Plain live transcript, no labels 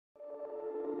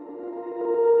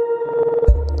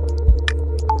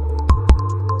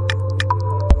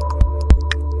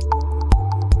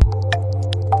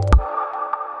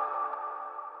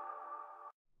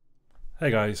Hey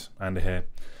guys, Andy here.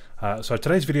 So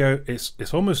today's video,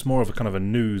 it's almost more of a kind of a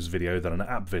news video than an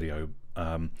app video.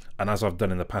 And as I've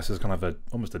done in the past, it's kind of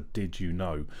almost a did you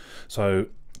know. So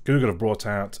Google have brought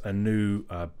out a new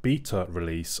beta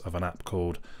release of an app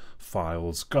called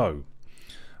Files Go.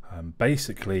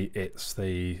 Basically, it's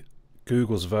the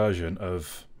Google's version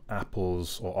of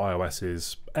Apple's or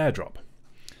iOS's AirDrop.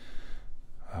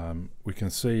 We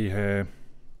can see here,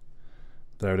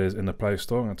 there it is in the Play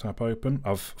Store. I'm going to tap open.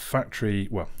 I've factory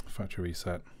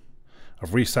reset.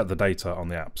 I've reset the data on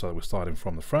the app so that we're starting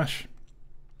from the fresh.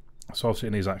 So obviously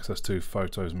it needs access to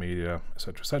photos, media,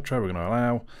 etc., etc. We're going to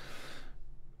allow,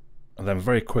 and then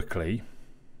very quickly,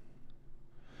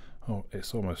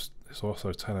 it's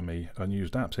also telling me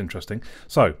unused apps. Interesting.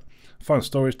 So phone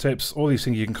storage tips. All these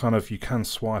things you can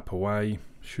swipe away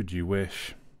should you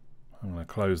wish. I'm going to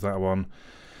close that one.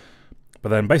 But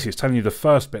then basically it's telling you the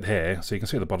first bit here. So you can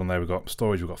see at the bottom there we've got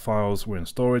storage, we've got files, we're in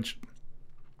storage.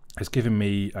 It's giving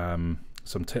me some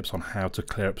tips on how to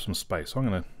clear up some space. So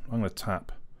I'm gonna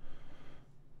tap.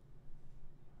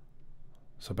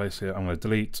 So basically I'm going to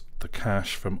delete the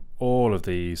cache from all of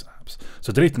these apps.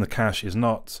 So deleting the cache is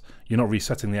not, you're not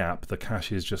resetting the app. The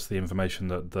cache is just the information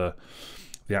that the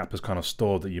app has kind of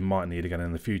stored that you might need again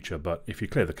in the future. But if you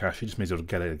clear the cache, it just means it'll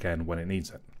get it again when it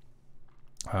needs it.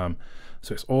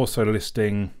 So it's also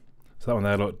listing, so that one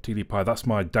there, look, TDPi, that's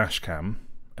my dash cam,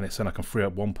 and it's saying I can free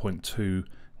up 1.2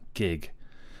 gig.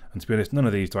 And to be honest, none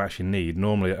of these do I actually need.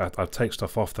 Normally I take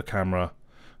stuff off the camera,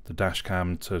 the dash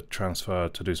cam, to transfer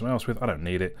to do something else with. I don't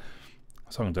need it.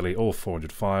 So I'm going to delete all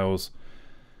 400 files.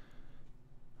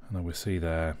 And then we see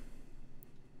there,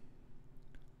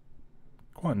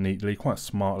 quite neatly, quite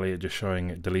smartly, just showing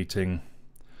it deleting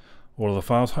all of the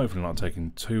files. Hopefully not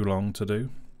taking too long to do.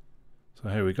 So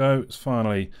here we go. It's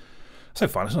finally, it's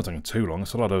not taking too long.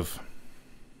 It's a lot of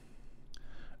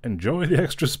enjoy the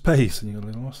extra space. And you're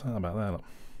like, what's that about there?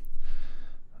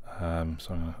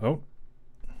 So I'm gonna,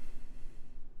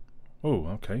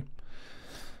 okay.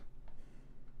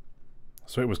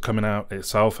 So it was coming out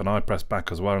itself, and I pressed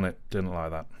back as well, and it didn't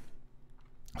like that.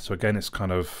 So again, it's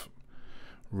kind of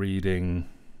reading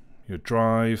your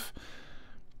drive.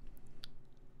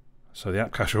 So the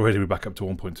app cache already be back up to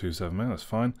 1.27 meg. That's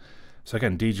fine. So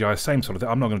again, DJI, same sort of thing.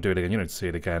 I'm not going to do it again. You don't need to see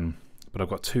it again. But I've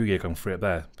got 2 gig on free up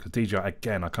there. Because DJI,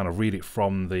 again, I kind of read it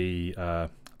from the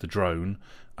drone,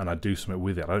 and I do something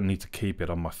with it. I don't need to keep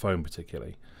it on my phone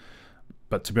particularly.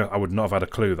 But to be honest, I would not have had a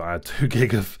clue that I had 2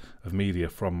 gig of media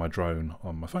from my drone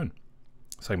on my phone.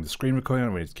 Same with the screen recording. I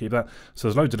don't need to keep that. So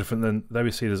there's loads of different. Then there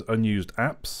we see there's unused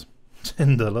apps.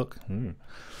 Tinder, look.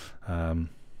 So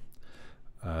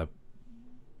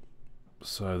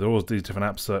there are all these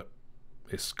different apps that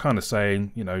it's kind of saying,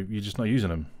 you know, you're just not using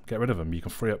them. Get rid of them. You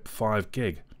can free up 5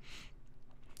 gig.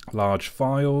 Large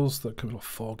files, that could be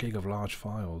 4 gig of large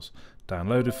files.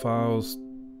 Downloaded files.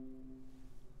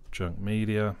 Junk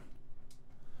media.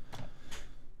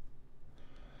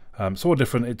 So all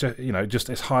different. It just,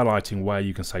 it's highlighting where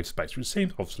you can save space, which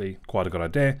seems obviously quite a good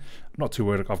idea. I'm not too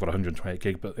worried. I've got 128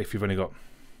 gig, but if you've only got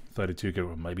 32 gig,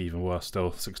 or maybe even worse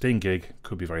still, 16 gig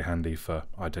could be very handy for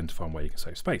identifying where you can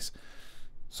save space.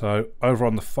 So over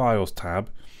on the Files tab,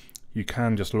 you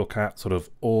can just look at sort of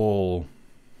all,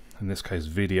 in this case,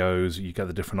 videos. You get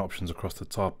the different options across the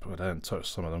top. I don't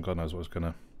touch some of them. God knows what it's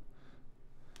gonna.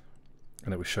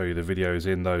 And it will show you the videos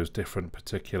in those different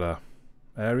particular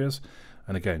areas.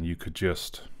 And again, you could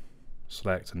just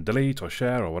select and delete or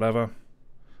share or whatever.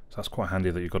 So that's quite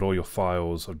handy that you've got all your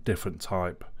files of different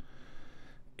type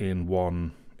in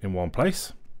one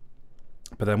place.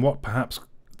 But then what perhaps,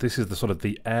 this is the sort of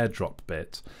the AirDrop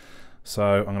bit.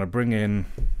 So I'm going to bring in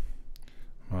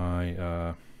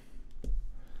my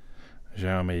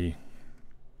Xiaomi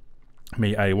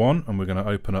Mi A1, and we're going to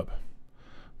open up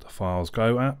the Files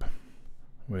Go app.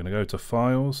 We're going to go to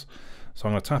Files. So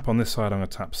I'm going to tap on this side, I'm going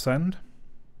to tap Send.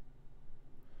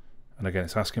 And again,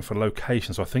 it's asking for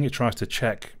location. So I think it tries to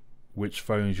check which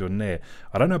phones you're near.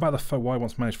 I don't know about the phone, why it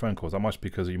wants to manage phone calls. That might be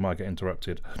because you might get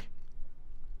interrupted,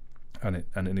 and it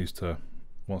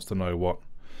wants to know what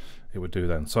it would do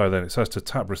then. So then it says to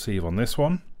tap receive on this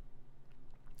one.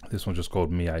 This one's just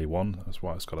called Mi A1. That's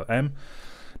why it's got an M.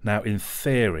 Now, in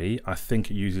theory, I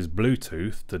think it uses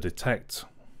Bluetooth to detect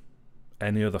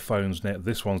any other phones near.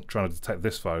 This one's trying to detect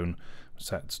this phone,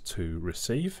 set to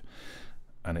receive,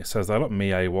 and it says there, look, Mi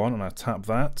A1, and I tap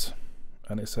that.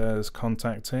 And it says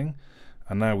contacting,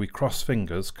 and now we cross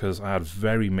fingers because I had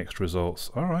very mixed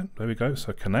results. All right, there we go.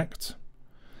 So connect.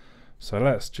 So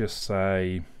let's just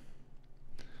say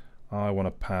I want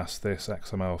to pass this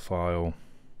XML file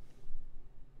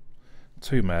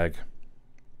 2 meg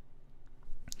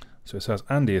So it says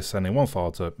Andy is sending one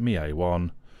file to me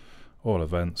A1, all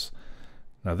events.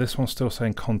 Now this one's still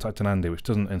saying contacting Andy, which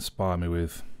doesn't inspire me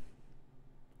with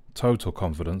total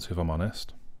confidence, if I'm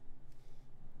honest.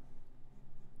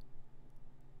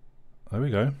 There we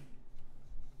go.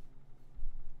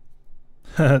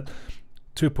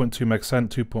 2.2 meg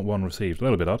sent, 2.1 received. A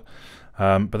little bit odd.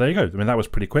 But there you go. I mean, that was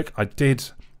pretty quick.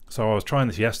 So I was trying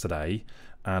this yesterday,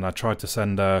 and I tried to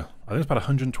send I think it's about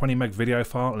 120 meg video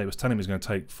file, and it was telling me it was going to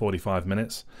take 45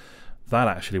 minutes. That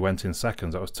actually went in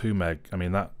seconds. That was 2 meg. I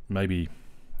mean, that maybe,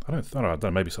 I don't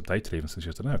know, maybe it's updated even since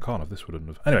yesterday. No, I can't have. This wouldn't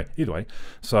have. Anyway, either way.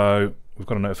 So we've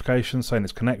got a notification saying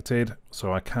it's connected,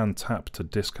 so I can tap to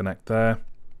disconnect there.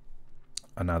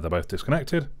 And now they're both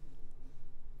disconnected.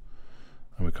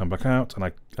 And we come back out, and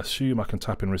I assume I can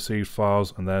tap in received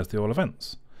files, and there's the all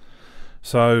events.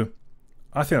 So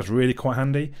I think that's really quite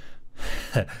handy.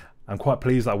 I'm quite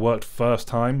pleased that worked first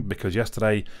time, because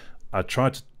yesterday I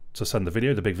tried to send the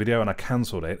video, the big video, and I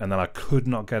cancelled it, and then I could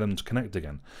not get them to connect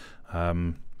again. I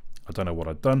don't know what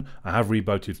I'd done. I have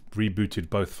rebooted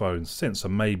both phones since, so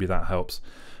maybe that helps.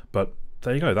 But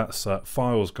there you go. That's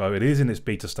Files Go. It is in its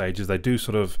beta stages. They do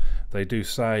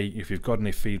say if you've got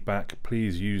any feedback,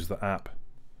 please use the app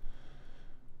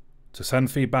to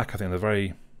send feedback. I think they're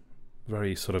very,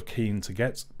 very sort of keen to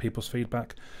get people's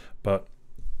feedback, but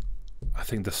I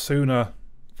think the sooner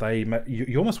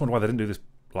you almost wonder why they didn't do this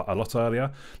a lot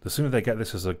earlier. The sooner they get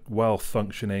this as a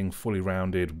well-functioning, fully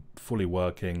rounded, fully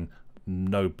working,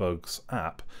 no bugs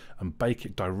app and bake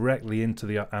it directly into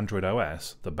the Android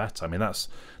OS, the better. I mean, that's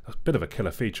a bit of a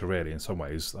killer feature, really, in some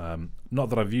ways. Not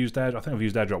that I've used AirDrop. I think I've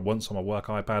used AirDrop once on my work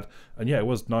iPad, and yeah, it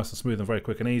was nice and smooth and very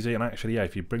quick and easy. And actually, yeah,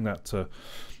 if you bring that to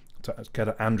get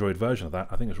an Android version of that,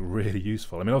 I think it's really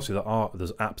useful. I mean, obviously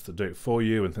there's apps that do it for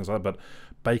you and things like that, but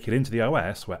bake it into the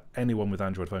OS where anyone with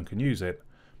Android phone can use it,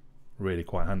 really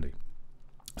quite handy.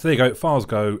 So there you go, Files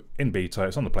Go in beta.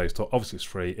 It's on the Play Store. Obviously it's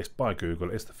free. It's by Google.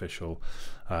 It's official.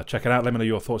 Check it out. Let me know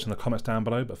your thoughts in the comments down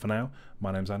below. But for now,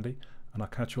 my name's Andy, and I'll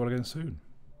catch you all again soon.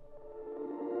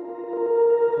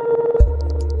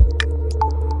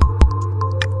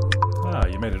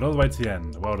 You made it all the way to the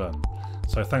end. Well done.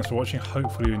 So thanks for watching.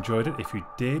 Hopefully you enjoyed it. If you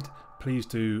did, please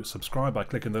do subscribe by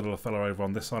clicking the little fella over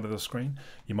on this side of the screen.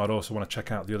 You might also want to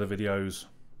check out the other videos.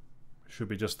 Should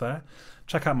be just there.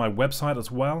 Check out my website as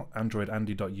well,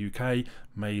 androidandy.uk,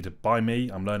 made by me.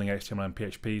 I'm learning HTML and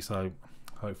PHP, so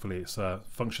hopefully it's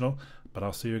functional. But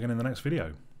I'll see you again in the next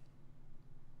video.